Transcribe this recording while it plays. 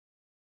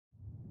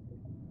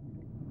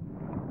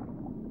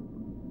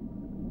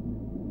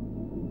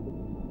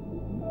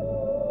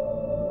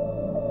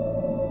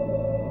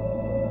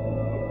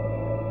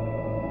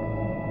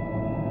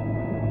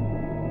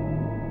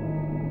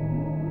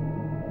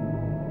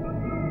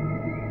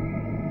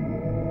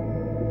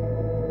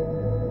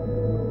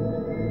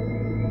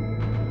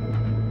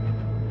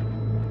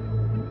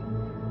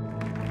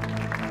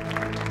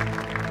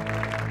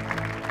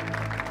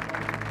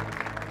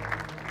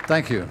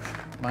Thank you.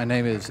 My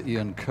name is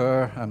Iain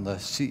Kerr. I'm the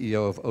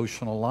CEO of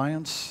Ocean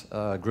Alliance,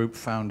 a group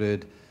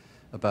founded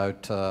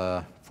about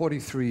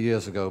 43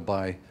 years ago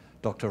by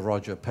Dr.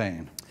 Roger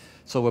Payne.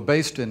 So we're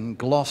based in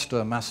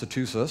Gloucester,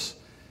 Massachusetts,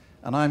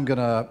 and I'm going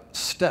to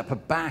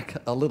step back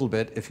a little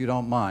bit, if you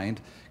don't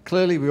mind.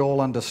 Clearly, we all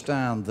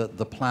understand that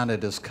the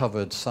planet is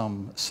covered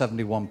some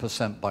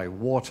 71% by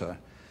water.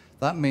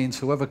 That means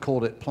whoever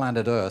called it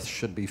planet Earth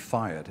should be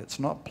fired. It's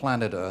not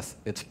planet Earth,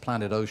 it's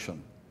planet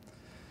ocean.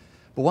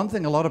 But one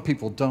thing a lot of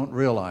people don't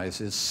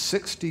realize is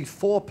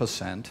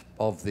 64%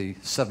 of the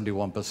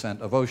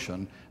 71% of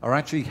ocean are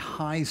actually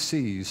high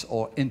seas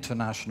or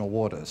international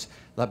waters.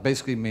 That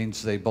basically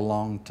means they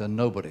belong to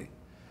nobody.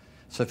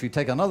 So if you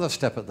take another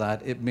step at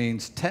that, it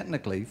means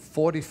technically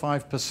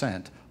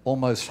 45%,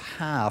 almost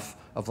half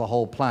of the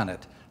whole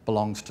planet,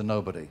 belongs to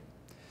nobody.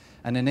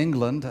 And in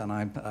England,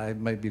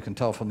 and maybe you can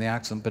tell from the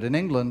accent, but in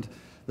England,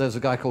 there's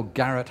a guy called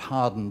Garrett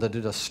Hardin that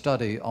did a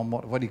study on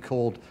what he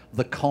called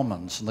the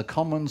commons. And the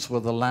commons were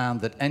the land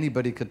that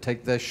anybody could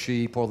take their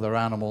sheep or their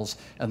animals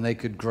and they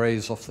could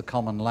graze off the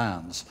common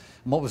lands.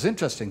 And what was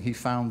interesting, he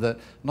found that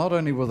not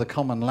only were the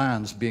common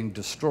lands being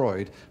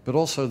destroyed, but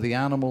also the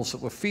animals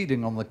that were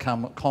feeding on the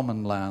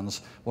common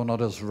lands were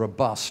not as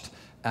robust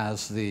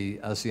as the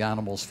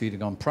animals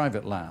feeding on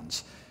private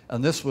lands.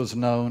 And this was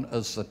known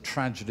as the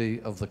tragedy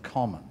of the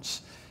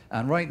commons.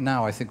 And right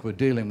now, I think we're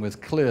dealing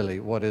with clearly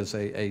what is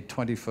a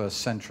 21st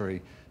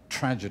century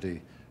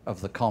tragedy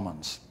of the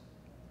commons.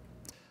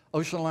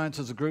 Ocean Alliance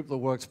is a group that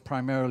works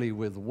primarily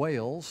with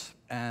whales,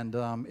 and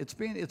it's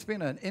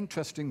been an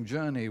interesting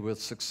journey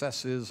with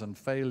successes and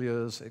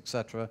failures,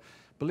 etc.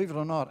 Believe it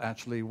or not,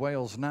 actually,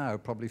 whales now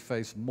probably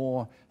face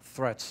more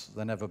threats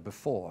than ever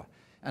before.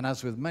 And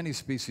as with many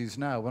species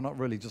now, we're not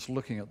really just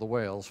looking at the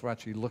whales, we're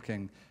actually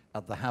looking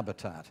at the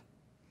habitat.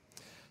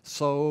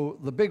 So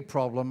the big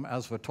problem,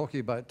 as we're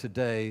talking about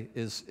today,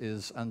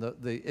 and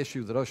the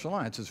issue that Ocean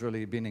Alliance has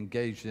really been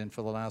engaged in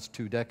for the last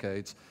 2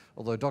 decades,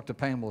 although Dr.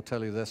 Payne will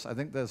tell you this, I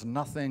think there's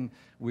nothing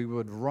we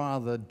would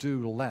rather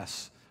do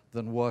less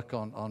than work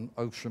on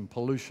ocean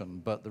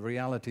pollution. But the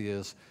reality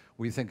is,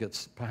 we think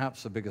it's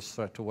perhaps the biggest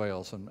threat to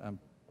whales and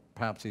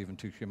perhaps even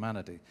to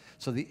humanity.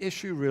 So the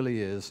issue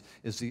really is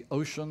the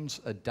oceans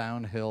are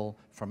downhill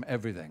from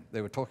everything.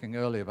 They were talking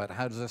earlier about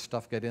how does this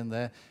stuff get in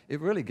there. It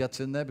really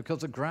gets in there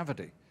because of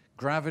gravity.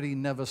 Gravity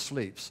never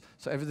sleeps,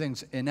 so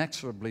everything's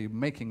inexorably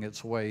making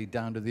its way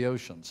down to the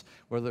oceans,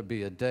 whether it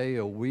be a day,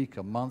 a week,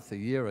 a month, a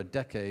year, a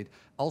decade.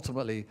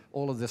 Ultimately,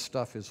 all of this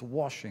stuff is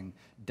washing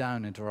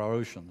down into our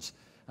oceans.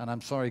 And I'm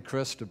sorry,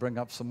 Chris, to bring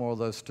up some more of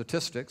those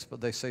statistics,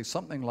 but they say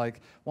something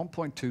like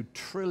 1.2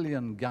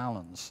 trillion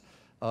gallons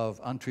of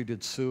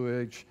untreated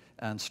sewage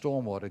and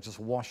stormwater just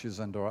washes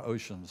into our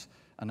oceans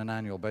on an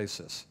annual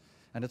basis.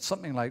 And it's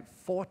something like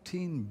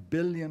 14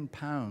 billion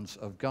pounds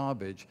of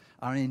garbage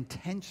are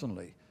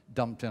intentionally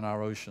dumped in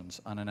our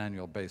oceans on an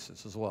annual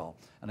basis as well.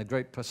 And a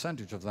great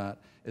percentage of that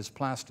is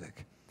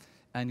plastic.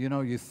 And you know,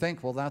 you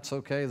think, well, that's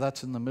okay,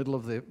 that's in the middle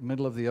of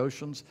the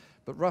oceans,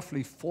 but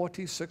roughly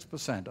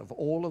 46% of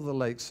all of the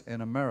lakes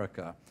in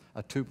America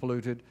are too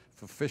polluted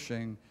for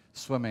fishing,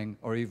 swimming,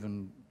 or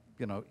even,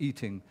 you know,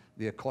 eating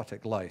the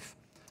aquatic life.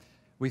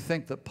 We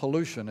think that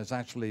pollution is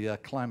actually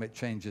climate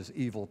change's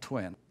evil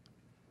twin.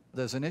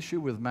 There's an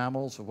issue with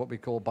mammals of what we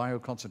call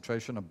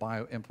bioconcentration and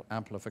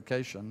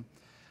bioamplification.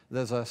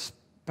 There's a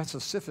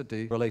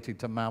specificity related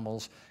to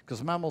mammals,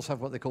 because mammals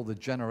have what they call the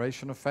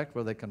generation effect,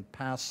 where they can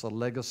pass the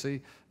legacy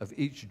of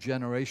each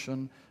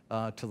generation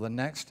to the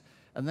next.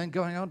 And then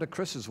going on to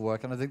Chris's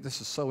work, and I think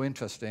this is so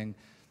interesting,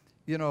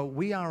 you know,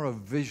 we are a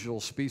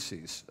visual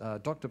species.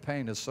 Dr.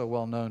 Payne is so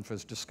well known for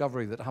his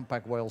discovery that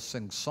humpback whales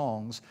sing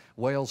songs.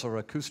 Whales are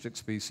acoustic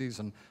species,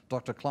 and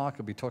Dr. Clark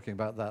will be talking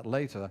about that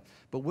later.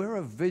 But we're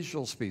a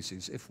visual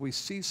species. If we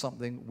see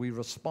something, we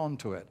respond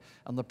to it.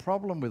 And the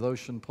problem with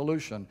ocean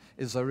pollution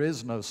is there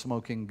is no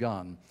smoking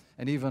gun.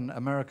 And even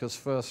America's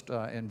first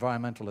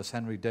environmentalist,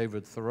 Henry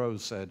David Thoreau,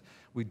 said,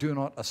 "We do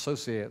not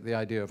associate the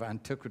idea of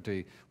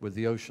antiquity with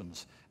the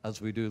oceans as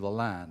we do the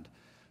land."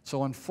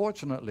 So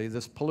unfortunately,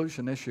 this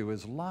pollution issue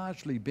is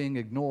largely being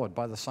ignored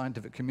by the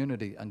scientific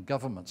community and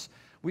governments.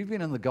 We've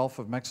been in the Gulf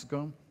of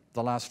Mexico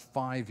the last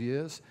 5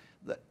 years.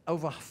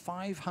 Over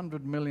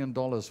 $500 million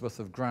worth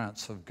of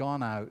grants have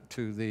gone out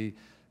to the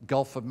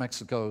Gulf of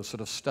Mexico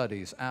sort of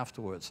studies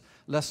afterwards.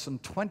 Less than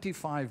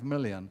 25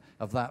 million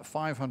of that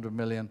 500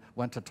 million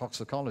went to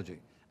toxicology.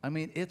 I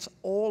mean, it's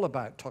all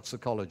about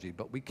toxicology,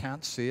 but we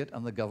can't see it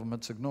and the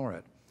governments ignore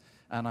it.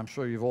 And I'm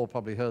sure you've all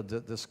probably heard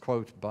this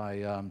quote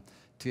by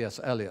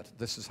T.S. Eliot: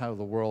 "This is how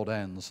the world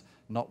ends,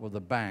 not with a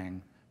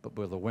bang, but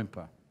with a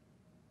whimper."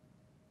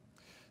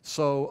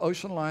 So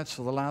Ocean Alliance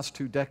for the last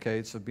 2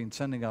 decades have been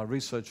sending our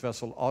research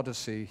vessel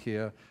Odyssey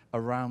here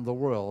around the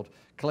world,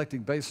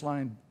 collecting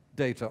baseline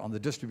data on the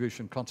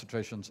distribution,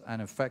 concentrations,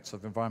 and effects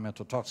of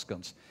environmental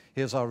toxicants.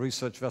 Here's our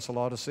research vessel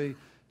Odyssey.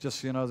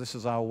 Just so you know, this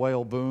is our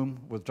whale boom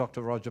with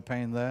Dr. Roger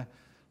Payne there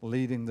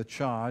leading the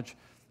charge.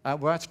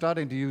 We're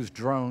starting to use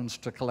drones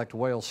to collect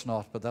whale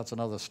snot, but that's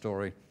another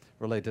story.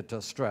 related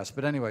to stress.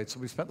 But anyway, so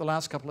we spent the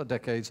last couple of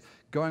decades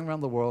going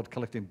around the world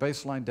collecting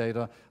baseline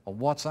data on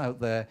what's out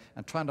there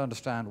and trying to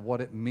understand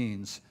what it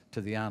means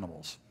to the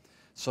animals.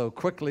 So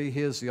quickly,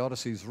 here's the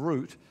Odyssey's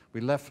route.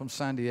 We left from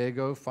San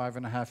Diego.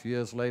 5.5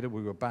 years later,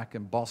 we were back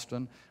in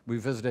Boston. We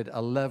visited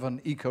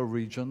 11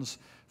 ecoregions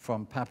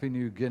from Papua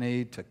New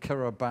Guinea to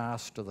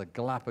Kiribati to the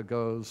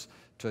Galapagos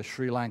to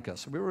Sri Lanka.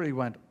 So we really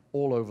went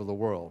all over the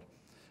world.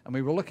 And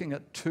we were looking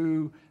at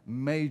two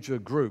major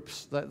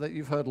groups that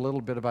you've heard a little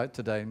bit about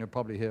today, and you'll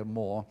probably hear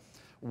more.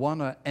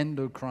 One are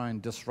endocrine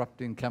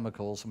disrupting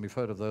chemicals, and we've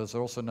heard of those.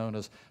 They're also known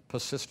as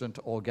persistent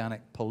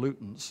organic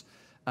pollutants.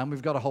 And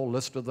we've got a whole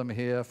list of them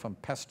here, from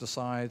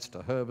pesticides to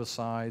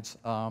herbicides.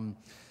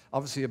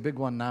 Obviously, a big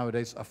one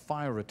nowadays are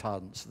fire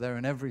retardants. They're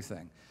in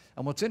everything.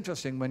 And what's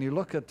interesting, when you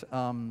look at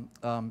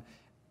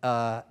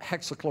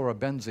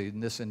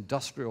hexachlorobenzene, this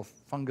industrial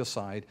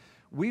fungicide,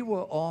 we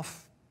were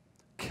off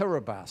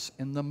Kiribati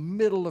in the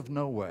middle of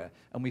nowhere,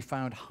 and we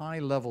found high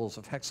levels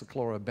of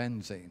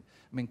hexachlorobenzene.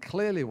 I mean,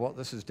 clearly what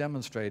this is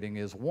demonstrating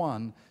is,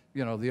 one,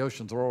 you know, the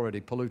oceans are already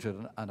polluted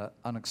at an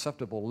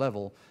unacceptable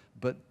level,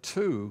 but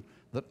two,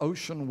 that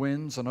ocean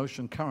winds and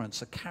ocean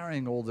currents are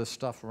carrying all this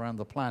stuff around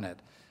the planet.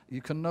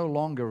 You can no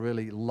longer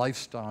really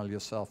lifestyle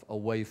yourself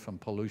away from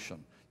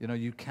pollution. You know,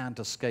 you can't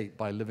escape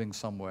by living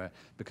somewhere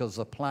because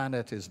the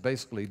planet is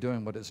basically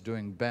doing what it's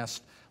doing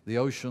best. The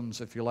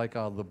oceans, if you like,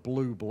 are the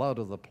blue blood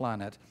of the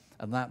planet,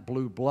 and that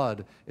blue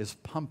blood is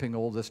pumping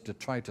all this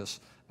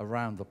detritus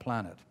around the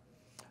planet.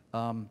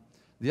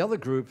 The other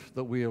group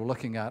that we are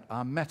looking at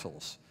are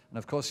metals. And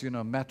of course, you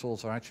know,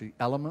 metals are actually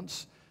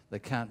elements. They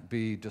can't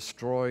be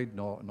destroyed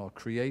nor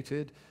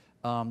created.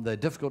 They're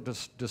difficult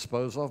to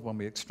dispose of when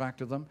we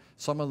extracted them.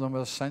 Some of them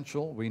are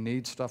essential. We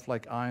need stuff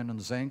like iron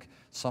and zinc.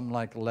 Some,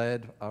 like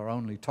lead, are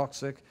only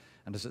toxic.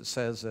 And as it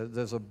says,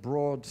 there's a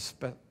broad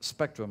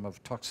spectrum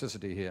of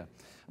toxicity here.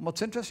 And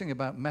what's interesting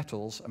about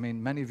metals, I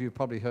mean, many of you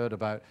probably heard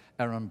about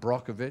Erin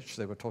Brockovich.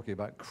 They were talking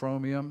about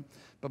chromium.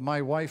 But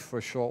my wife, for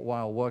a short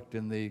while, worked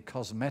in the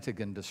cosmetic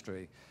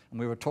industry. And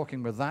we were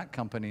talking with that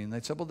company, and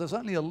they said, well, there's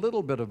only a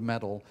little bit of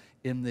metal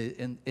in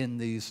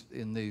these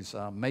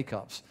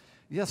makeups.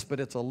 Yes, but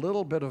it's a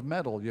little bit of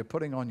metal you're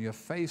putting on your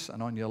face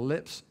and on your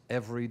lips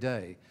every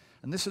day.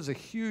 And this is a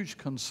huge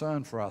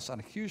concern for us,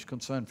 and a huge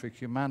concern for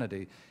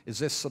humanity, is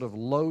this sort of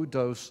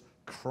low-dose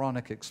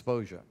chronic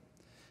exposure.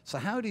 So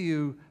how do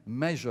you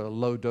measure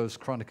low-dose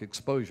chronic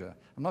exposure?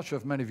 I'm not sure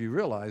if many of you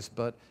realize,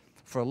 but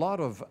for a lot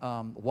of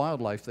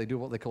wildlife, they do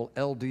what they call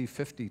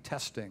LD50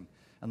 testing.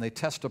 And they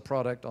test a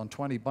product on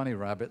 20 bunny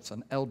rabbits,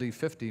 and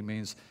LD50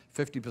 means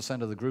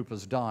 50% of the group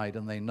has died,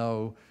 and they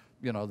know,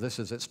 you know, this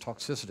is its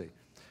toxicity.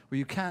 Well,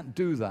 you can't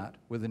do that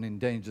with an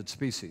endangered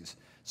species.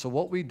 So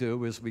what we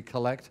do is we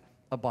collect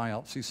a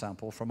biopsy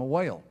sample from a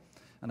whale.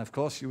 And of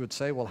course, you would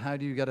say, well, how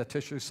do you get a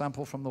tissue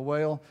sample from the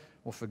whale?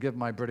 Well, forgive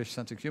my British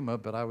sense of humor,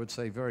 but I would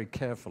say very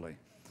carefully.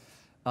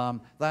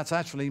 That's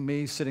actually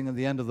me sitting at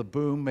the end of the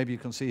boom. Maybe you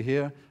can see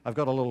here. I've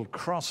got a little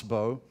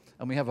crossbow,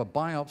 and we have a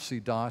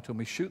biopsy dart, and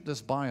we shoot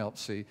this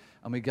biopsy,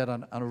 and we get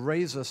a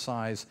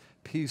razor-sized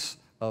piece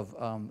of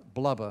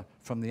blubber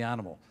from the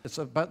animal. It's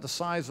about the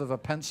size of a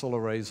pencil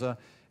eraser,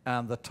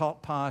 and the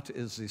top part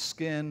is the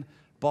skin,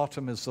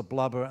 bottom is the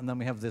blubber, and then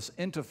we have this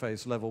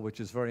interface level, which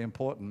is very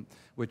important,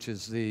 which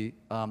is the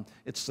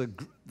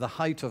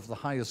height of the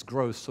highest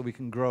growth, so we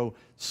can grow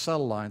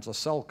cell lines or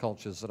cell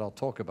cultures that I'll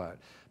talk about.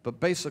 But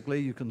basically,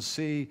 you can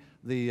see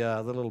the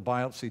little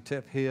biopsy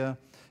tip here,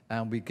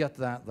 and we get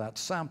that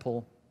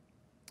sample,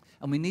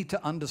 and we need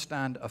to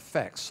understand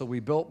effects. So we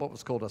built what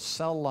was called a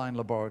cell line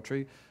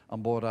laboratory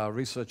on board our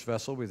research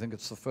vessel. We think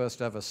it's the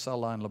first ever cell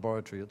line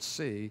laboratory at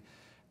sea.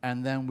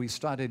 And then we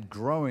started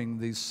growing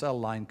these cell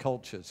line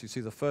cultures. You see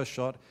the first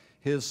shot,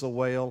 here's the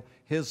whale,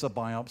 here's the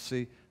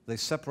biopsy. They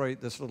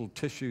separate this little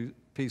tissue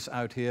piece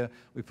out here.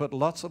 We put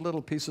lots of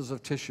little pieces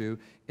of tissue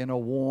in a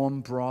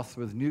warm broth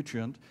with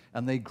nutrient,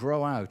 and they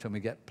grow out, and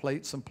we get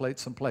plates and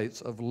plates and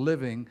plates of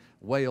living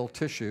whale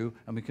tissue,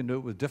 and we can do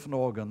it with different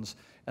organs.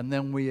 And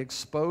then we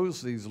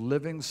expose these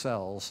living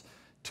cells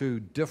to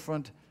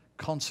different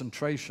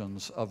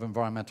concentrations of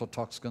environmental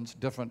toxicants,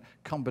 different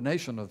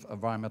combination of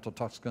environmental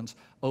toxicants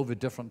over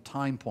different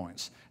time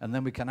points. And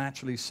then we can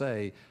actually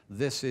say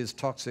this is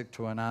toxic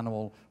to an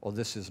animal or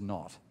this is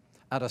not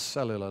at a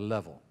cellular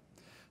level.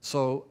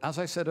 So as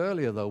I said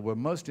earlier, though, we're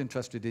most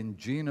interested in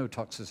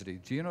genotoxicity.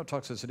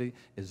 Genotoxicity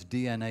is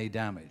DNA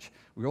damage.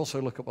 We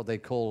also look at what they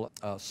call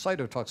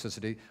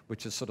cytotoxicity,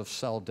 which is sort of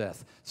cell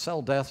death.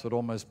 Cell death would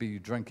almost be you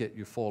drink it,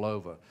 you fall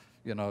over.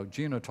 You know,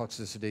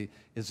 genotoxicity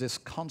is this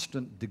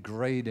constant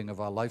degrading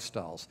of our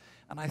lifestyles.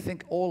 And I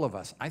think all of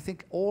us, I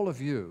think all of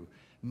you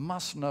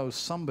must know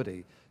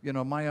somebody. You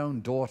know, my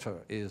own daughter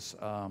has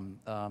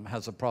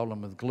a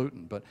problem with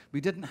gluten, but we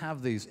didn't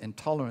have these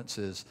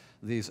intolerances,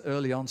 these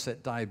early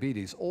onset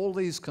diabetes, all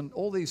these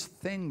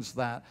things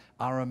that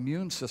our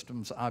immune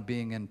systems are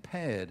being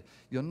impaired.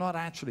 You're not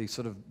actually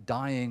sort of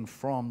dying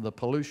from the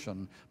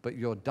pollution, but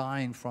you're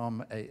dying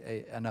from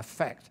an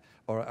effect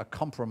or a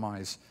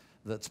compromise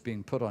that's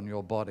being put on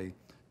your body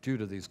due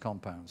to these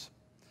compounds.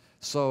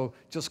 So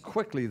just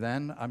quickly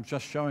then, I'm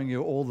just showing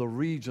you all the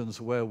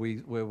regions where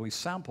we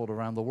sampled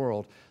around the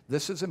world.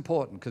 This is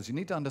important because you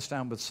need to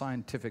understand with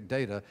scientific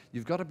data,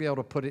 you've got to be able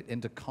to put it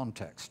into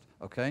context,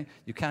 okay?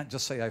 You can't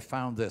just say, I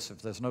found this. If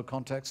there's no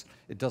context,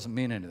 it doesn't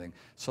mean anything.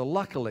 So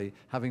luckily,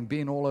 having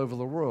been all over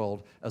the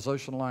world, as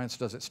Ocean Alliance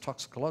does its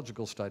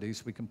toxicological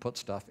studies, we can put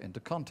stuff into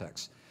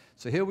context.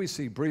 So here we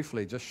see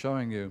briefly, just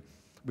showing you,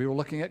 we were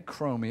looking at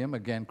chromium.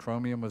 Again,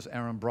 chromium was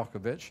Aaron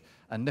Brockovich,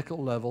 and nickel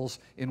levels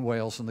in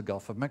whales in the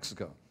Gulf of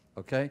Mexico.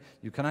 Okay?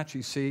 You can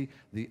actually see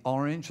the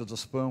orange is the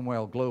sperm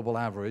whale global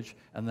average,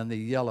 and then the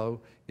yellow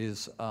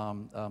is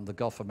the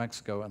Gulf of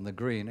Mexico, and the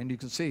green. And you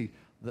can see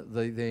that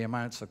the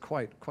amounts are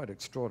quite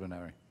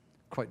extraordinary,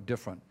 quite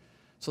different.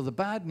 So the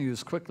bad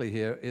news quickly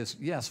here is,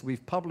 yes,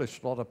 we've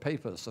published a lot of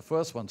papers. The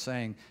first one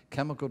saying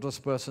chemical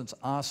dispersants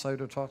are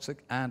cytotoxic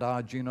and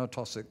are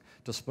genotoxic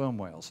to sperm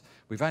whales.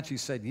 We've actually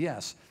said,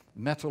 yes,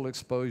 metal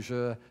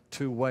exposure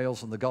to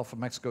whales in the Gulf of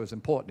Mexico is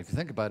important. If you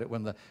think about it,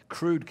 when the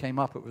crude came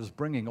up, it was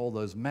bringing all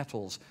those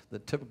metals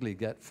that typically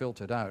get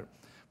filtered out.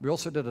 We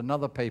also did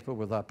another paper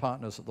with our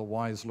partners at the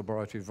WISE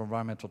Laboratory of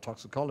Environmental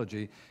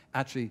Toxicology,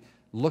 actually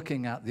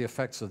looking at the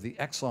effects of the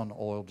Exxon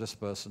oil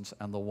dispersants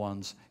and the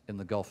ones in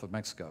the Gulf of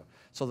Mexico.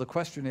 So the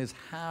question is,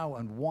 how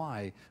and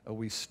why are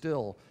we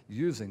still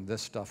using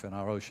this stuff in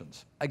our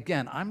oceans?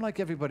 Again, I'm like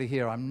everybody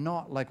here. I'm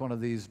not like one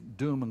of these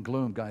doom and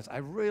gloom guys. I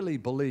really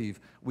believe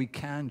we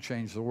can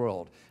change the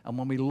world. And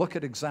when we look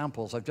at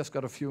examples, I've just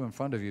got a few in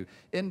front of you.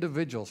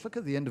 Individuals, look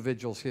at the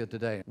individuals here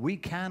today. We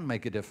can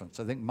make a difference.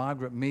 I think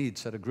Margaret Mead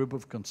said a group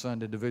of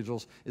concerned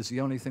individuals is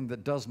the only thing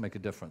that does make a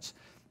difference.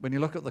 When you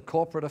look at the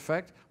corporate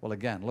effect, well,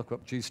 again, look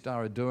what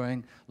G-Star are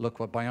doing, look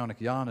what Bionic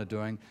Yarn are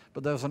doing,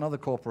 but there's another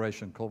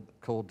corporation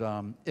called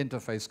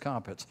Interface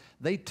Carpets.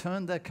 They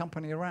turned their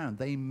company around.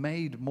 They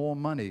made more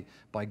money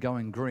by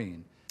going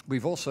green.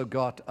 We've also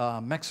got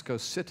Mexico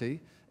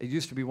City. It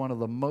used to be one of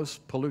the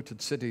most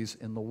polluted cities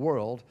in the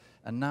world,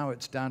 and now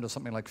it's down to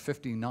something like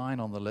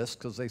 59 on the list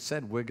because they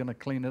said we're going to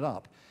clean it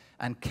up.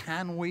 And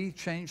can we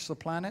change the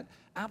planet?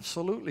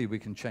 Absolutely, we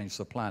can change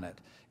the planet.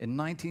 In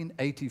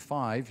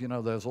 1985, you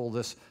know, there's all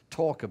this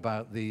talk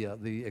about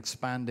the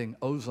expanding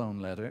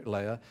ozone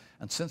layer.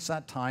 And since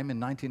that time, in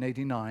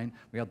 1989,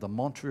 we had the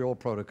Montreal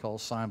Protocol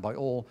signed by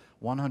all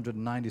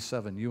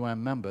 197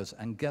 UN members.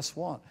 And guess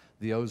what?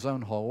 The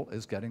ozone hole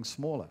is getting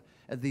smaller.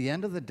 At the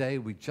end of the day,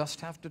 we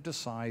just have to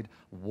decide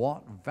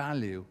what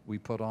value we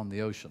put on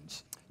the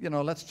oceans. You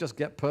know, let's just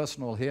get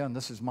personal here, and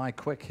this is my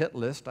quick hit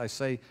list. I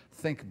say,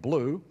 think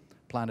blue.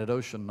 Planet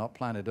ocean, not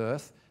planet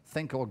Earth.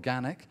 Think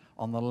organic,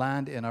 on the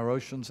land, in our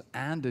oceans,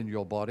 and in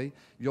your body.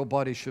 Your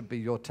body should be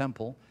your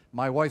temple.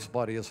 My wife's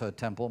body is her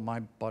temple. My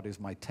body is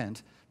my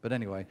tent. But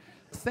anyway,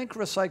 think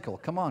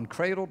recycle. Come on,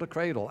 cradle to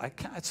cradle.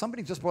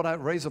 Somebody just brought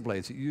out razor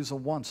blades that you use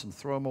them once and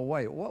throw them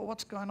away.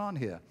 What's going on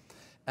here?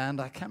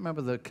 And I can't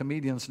remember the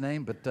comedian's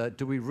name, but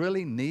do we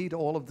really need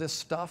all of this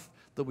stuff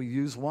that we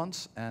use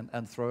once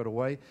and throw it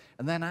away?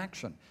 And then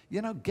action.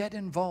 You know, get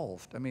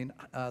involved. I mean,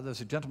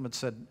 there's a gentleman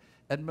said,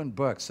 Edmund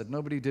Burke said,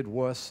 nobody did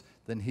worse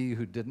than he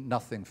who did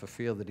nothing for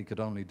fear that he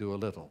could only do a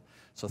little.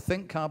 So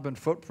think carbon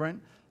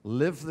footprint,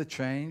 live the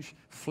change,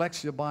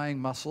 flex your buying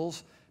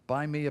muscles,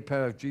 buy me a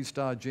pair of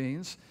G-Star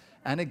jeans,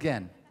 and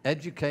again,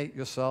 educate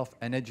yourself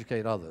and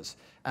educate others.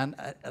 And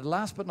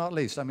last but not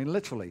least, I mean,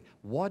 literally,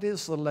 what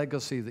is the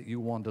legacy that you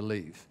want to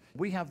leave?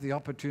 We have the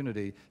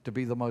opportunity to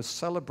be the most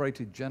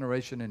celebrated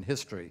generation in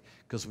history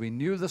because we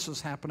knew this was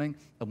happening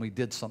and we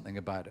did something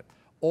about it.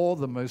 Or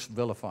the most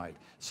vilified.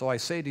 So I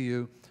say to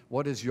you,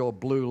 what is your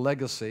blue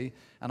legacy?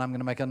 And I'm going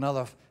to make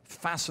another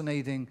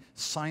fascinating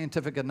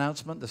scientific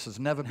announcement. This has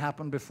never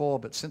happened before,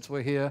 but since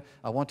we're here,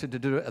 I wanted to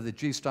do it at the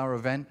G-Star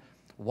event.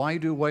 Why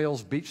do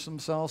whales beach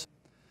themselves?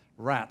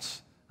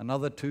 Rats.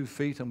 Another 2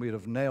 feet, and we'd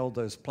have nailed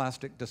those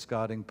plastic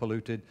discarding,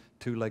 polluted,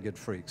 two-legged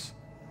freaks.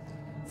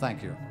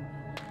 Thank you.